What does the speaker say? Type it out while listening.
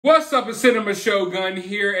What's up, it's Cinema Shogun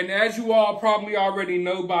here, and as you all probably already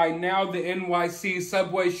know by now, the NYC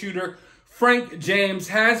subway shooter Frank James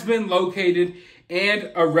has been located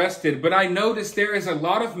and arrested. But I noticed there is a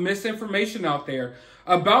lot of misinformation out there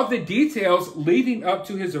about the details leading up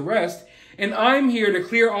to his arrest, and I'm here to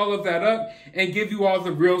clear all of that up and give you all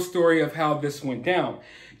the real story of how this went down.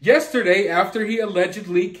 Yesterday, after he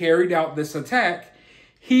allegedly carried out this attack,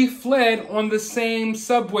 he fled on the same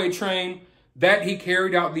subway train that he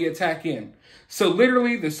carried out the attack in. So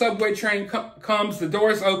literally the subway train comes, the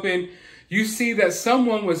doors open. You see that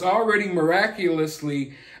someone was already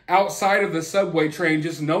miraculously outside of the subway train,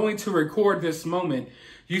 just knowing to record this moment.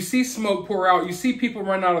 You see smoke pour out. You see people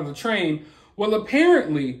run out of the train. Well,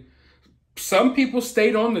 apparently some people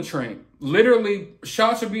stayed on the train. Literally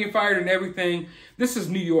shots are being fired and everything. This is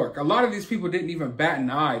New York. A lot of these people didn't even bat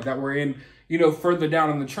an eye that were in, further down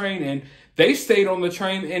on the train, and they stayed on the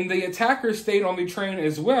train, and the attacker stayed on the train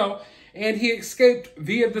as well, and he escaped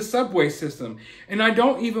via the subway system. And I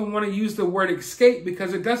don't even want to use the word escape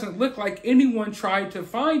because it doesn't look like anyone tried to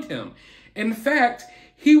find him. In fact,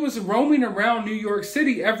 he was roaming around New York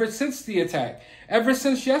City ever since the attack, ever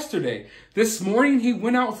since yesterday. This morning, he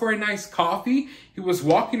went out for a nice coffee. He was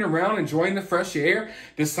walking around enjoying the fresh air,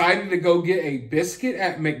 decided to go get a biscuit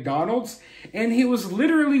at McDonald's, and he was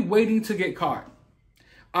literally waiting to get caught.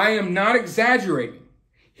 I am not exaggerating.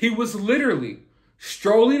 He was literally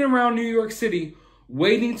strolling around New York City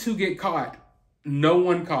waiting to get caught. No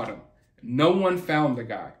one caught him. No one found the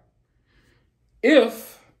guy.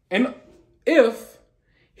 If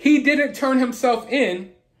he didn't turn himself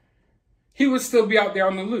in, he would still be out there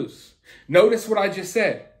on the loose. Notice what I just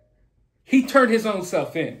said. He turned his own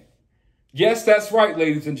self in. Yes, that's right,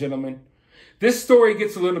 ladies and gentlemen. This story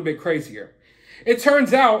gets a little bit crazier. It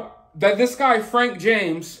turns out that this guy, Frank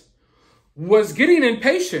James, was getting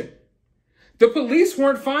impatient. The police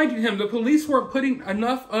weren't finding him. The police weren't putting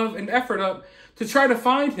enough of an effort up to try to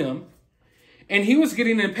find him. And he was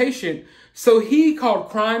getting impatient. So he called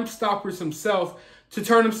Crime Stoppers himself to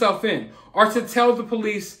turn himself in, or to tell the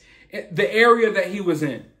police the area that he was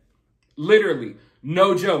in. Literally,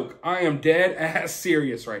 no joke. I am dead ass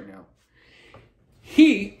serious right now.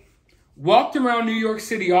 He walked around New York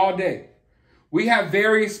City all day. We have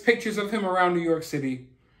various pictures of him around New York City,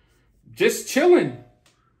 just chilling.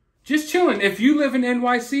 Just chilling. If you live in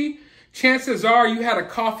NYC, chances are you had a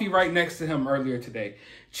coffee right next to him earlier today.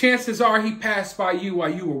 Chances are he passed by you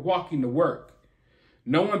while you were walking to work.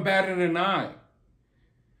 No one batted an eye.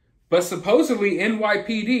 But supposedly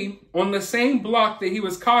NYPD, on the same block that he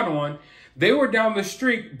was caught on, they were down the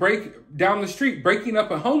street breaking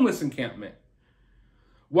up a homeless encampment.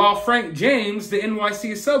 While Frank James, the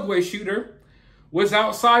NYC subway shooter, was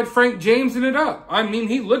outside Frank Jamesing it up. I mean,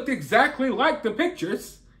 he looked exactly like the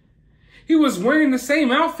pictures. He was wearing the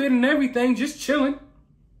same outfit and everything, just chilling.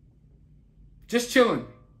 Just chilling.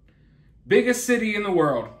 Biggest city in the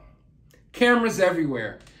world. Cameras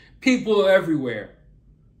everywhere. People everywhere.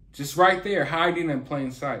 Just right there, hiding in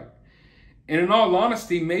plain sight. And in all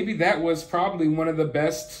honesty, maybe that was probably one of the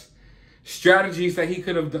best strategies that he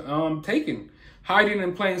could have taken. Hiding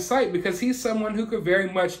in plain sight, because he's someone who could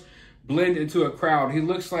very much blend into a crowd. He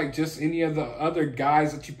looks like just any of the other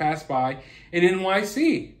guys that you pass by in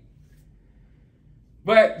NYC.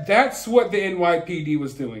 But that's what the NYPD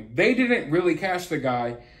was doing. They didn't really catch the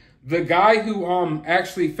guy. The guy who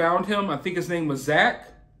actually found him, I think his name was Zach.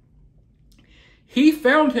 He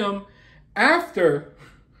found him after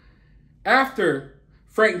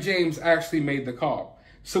Frank James actually made the call.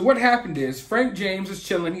 So what happened is Frank James is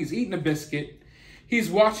chilling. He's eating a biscuit. He's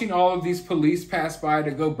watching all of these police pass by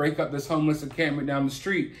to go break up this homeless encampment down the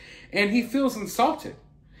street. And he feels insulted.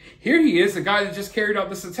 Here he is, the guy that just carried out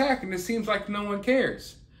this attack, and it seems like no one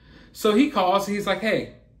cares. So he calls, and he's like,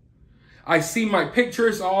 hey, I see my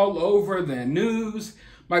pictures all over the news.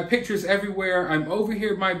 My pictures everywhere. I'm over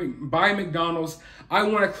here by McDonald's. I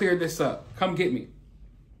want to clear this up. Come get me.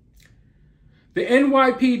 The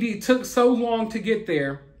NYPD took so long to get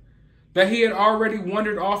there that he had already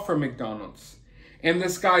wandered off from McDonald's. And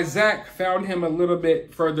this guy, Zach, found him a little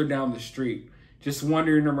bit further down the street, just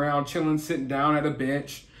wandering around, chilling, sitting down at a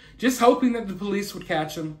bench, just hoping that the police would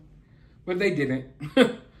catch him. But they didn't.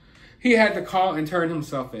 He had to call and turn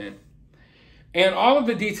himself in. And all of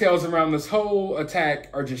the details around this whole attack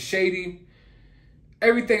are just shady.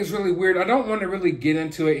 Everything's really weird. I don't want to really get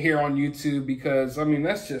into it here on YouTube because, I mean,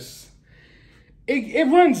 that's just... It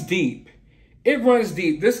runs deep. It runs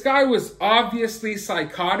deep. This guy was obviously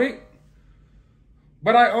psychotic.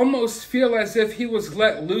 But I almost feel as if he was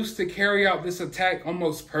let loose to carry out this attack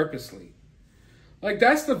almost purposely. Like,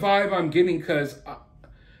 that's the vibe I'm getting, because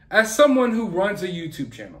As someone who runs a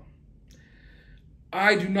YouTube channel,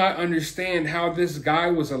 I do not understand how this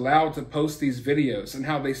guy was allowed to post these videos and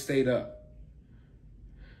how they stayed up.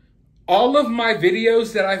 All of my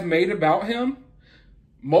videos that I've made about him,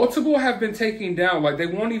 multiple have been taken down. Like, they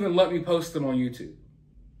won't even let me post them on YouTube.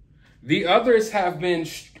 The others have been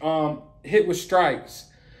hit with strikes,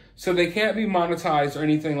 so they can't be monetized or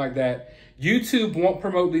anything like that. YouTube won't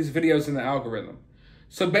promote these videos in the algorithm.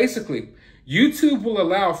 So basically, YouTube will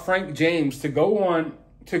allow Frank James to go on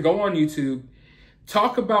YouTube,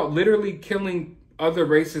 talk about literally killing other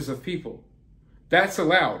races of people. That's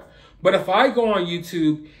allowed. But if I go on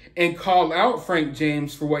YouTube and call out Frank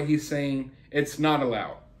James for what he's saying, it's not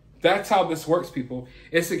allowed. That's how this works, people.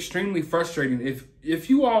 It's extremely frustrating. If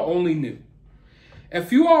you all only knew.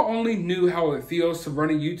 If you all only knew how it feels to run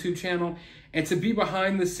a YouTube channel and to be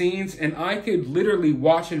behind the scenes, and I could literally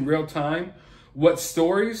watch in real time what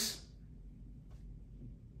stories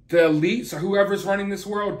the elites or whoever's running this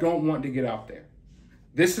world don't want to get out there.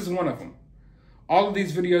 This is one of them. All of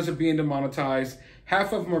these videos are being demonetized.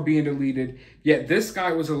 Half of them are being deleted. Yet this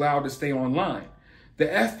guy was allowed to stay online. The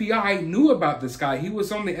FBI knew about this guy. He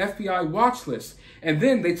was on the FBI watch list. And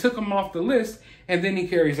then they took him off the list, and then he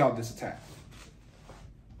carries out this attack.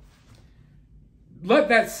 Let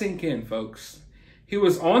that sink in, folks. He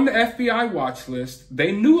was on the FBI watch list.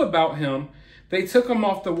 They knew about him. They took him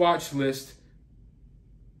off the watch list.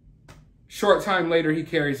 Short time later, he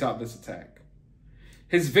carries out this attack.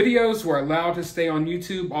 His videos were allowed to stay on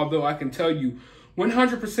YouTube, although I can tell you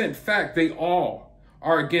 100% fact, they all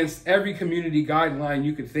are against every community guideline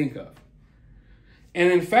you could think of.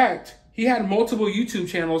 And in fact, he had multiple YouTube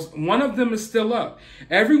channels. One of them is still up.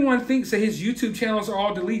 Everyone thinks that his YouTube channels are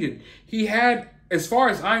all deleted. He had, as far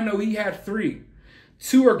as I know, he had 3.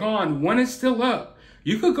 2 are gone. 1 is still up.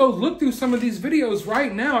 You could go look through some of these videos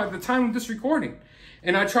right now at the time of this recording.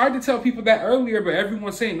 And I tried to tell people that earlier, but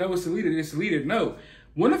everyone's saying, no, it's deleted, it's deleted. No,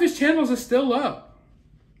 one of his channels is still up.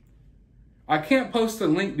 I can't post a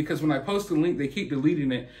link because when I post a link, they keep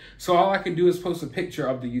deleting it. So all I can do is post a picture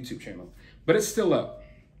of the YouTube channel, but it's still up.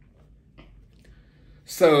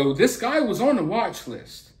 So this guy was on the watch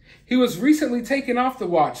list. He was recently taken off the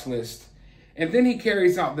watch list, and then he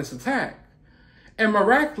carries out this attack. And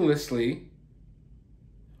miraculously,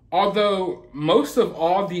 although most of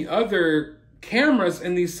all the other cameras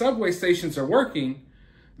in these subway stations are working,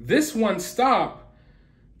 this one stop,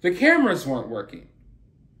 the cameras weren't working.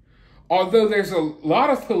 Although there's a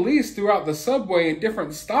lot of police throughout the subway in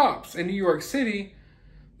different stops in New York City,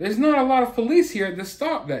 there's not a lot of police here at the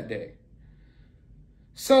stop that day.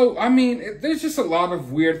 So, I mean, there's just a lot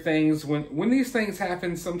of weird things. When these things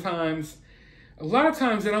happen sometimes, a lot of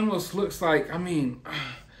times it almost looks like, I mean,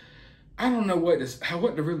 I don't know what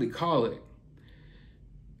to really call it.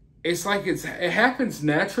 It's like it happens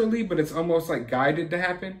naturally, but it's almost like guided to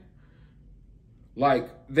happen. Like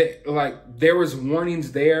there was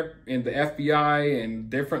warnings there, and the FBI and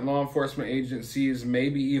different law enforcement agencies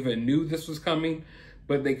maybe even knew this was coming,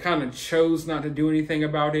 but they kind of chose not to do anything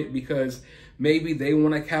about it because maybe they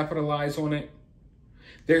want to capitalize on it.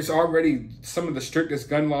 There's already some of the strictest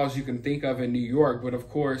gun laws you can think of in New York, but of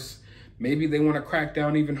course, maybe they want to crack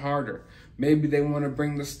down even harder. Maybe they want to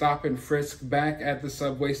bring the stop and frisk back at the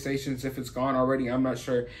subway stations if it's gone already. I'm not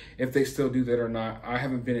sure if they still do that or not. I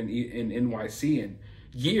haven't been in NYC in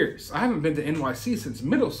years. I haven't been to NYC since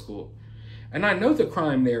middle school. And I know the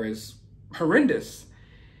crime there is horrendous.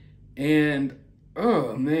 And,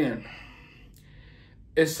 oh man,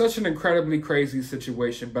 it's such an incredibly crazy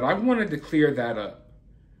situation. But I wanted to clear that up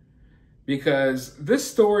because this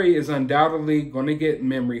story is undoubtedly going to get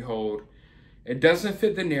memory hold. It doesn't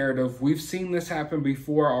fit the narrative. We've seen this happen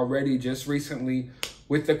before already just recently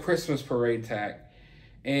with the Christmas parade attack.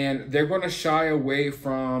 And they're going to shy away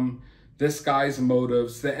from this guy's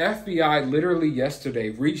motives. The FBI literally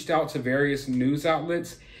yesterday reached out to various news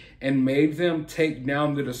outlets and made them take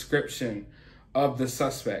down the description of the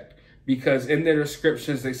suspect. Because in their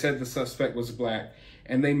descriptions, they said the suspect was black.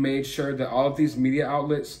 And they made sure that all of these media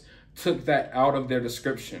outlets took that out of their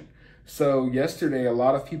description. So yesterday, a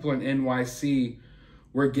lot of people in NYC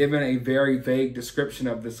were given a very vague description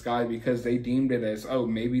of this guy because they deemed it as, oh,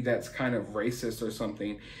 maybe that's kind of racist or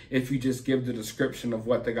something if you just give the description of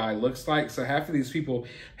what the guy looks like. So half of these people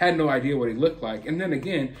had no idea what he looked like. And then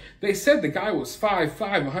again, they said the guy was 5'5",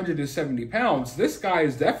 170 pounds. This guy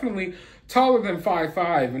is definitely taller than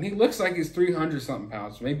 5'5", and he looks like he's 300-something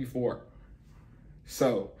pounds, maybe 4.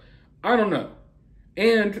 So, I don't know.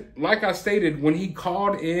 And like I stated, when he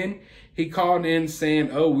called in saying,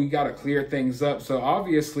 oh, we got to clear things up. So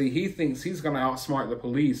obviously he thinks he's going to outsmart the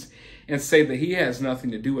police and say that he has nothing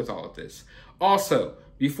to do with all of this. Also,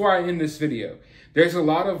 before I end this video, there's a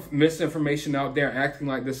lot of misinformation out there acting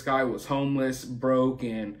like this guy was homeless, broke,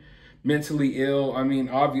 and mentally ill. I mean,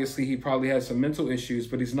 obviously he probably has some mental issues,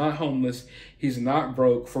 but he's not homeless. He's not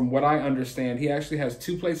broke. From what I understand, he actually has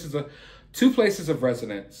two places of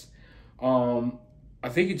residence. I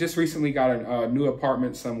think he just recently got a new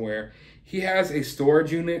apartment somewhere. He has a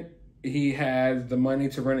storage unit. He has the money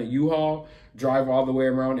to rent a U-Haul, drive all the way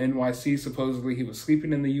around NYC. Supposedly he was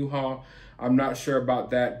sleeping in the U-Haul. I'm not sure about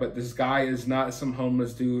that, but this guy is not some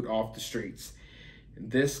homeless dude off the streets.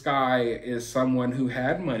 This guy is someone who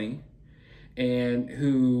had money and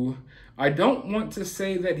who, I don't want to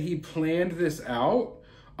say that he planned this out.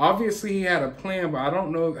 Obviously he had a plan, but I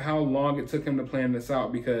don't know how long it took him to plan this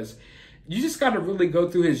out, because you just got to really go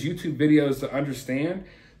through his YouTube videos to understand,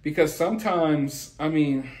 because sometimes, I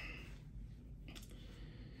mean,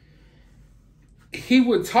 he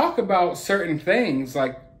would talk about certain things,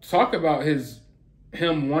 like talk about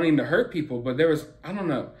him wanting to hurt people, but there was, I don't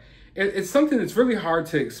know. It's something that's really hard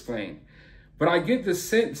to explain. But I get the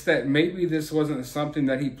sense that maybe this wasn't something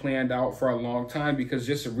that he planned out for a long time, because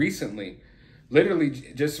just recently, literally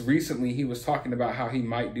just recently, he was talking about how he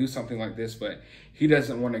might do something like this, but he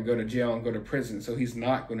doesn't want to go to jail and go to prison, so he's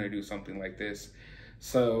not going to do something like this.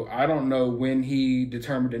 So I don't know when he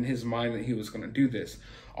determined in his mind that he was going to do this.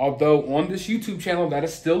 Although on this YouTube channel that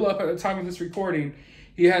is still up at the time of this recording,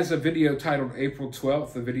 he has a video titled April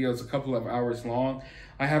 12th. The video is a couple of hours long.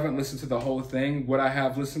 I haven't listened to the whole thing. What I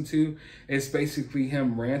have listened to is basically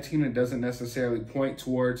him ranting. It doesn't necessarily point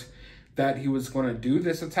towards that he was going to do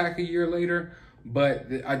this attack a year later, but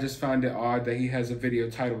I just find it odd that he has a video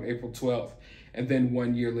titled April 12th, and then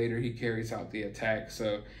 1 year later he carries out the attack.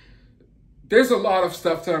 So there's a lot of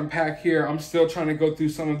stuff to unpack here. I'm still trying to go through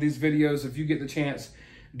some of these videos. If you get the chance,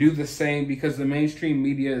 do the same, because the mainstream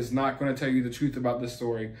media is not going to tell you the truth about this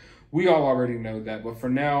story. We all already know that. But for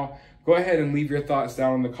now, go ahead and leave your thoughts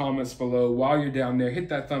down in the comments below. While you're down there, hit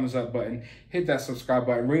that thumbs up button, hit that subscribe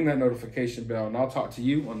button, ring that notification bell, and I'll talk to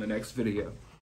you on the next video.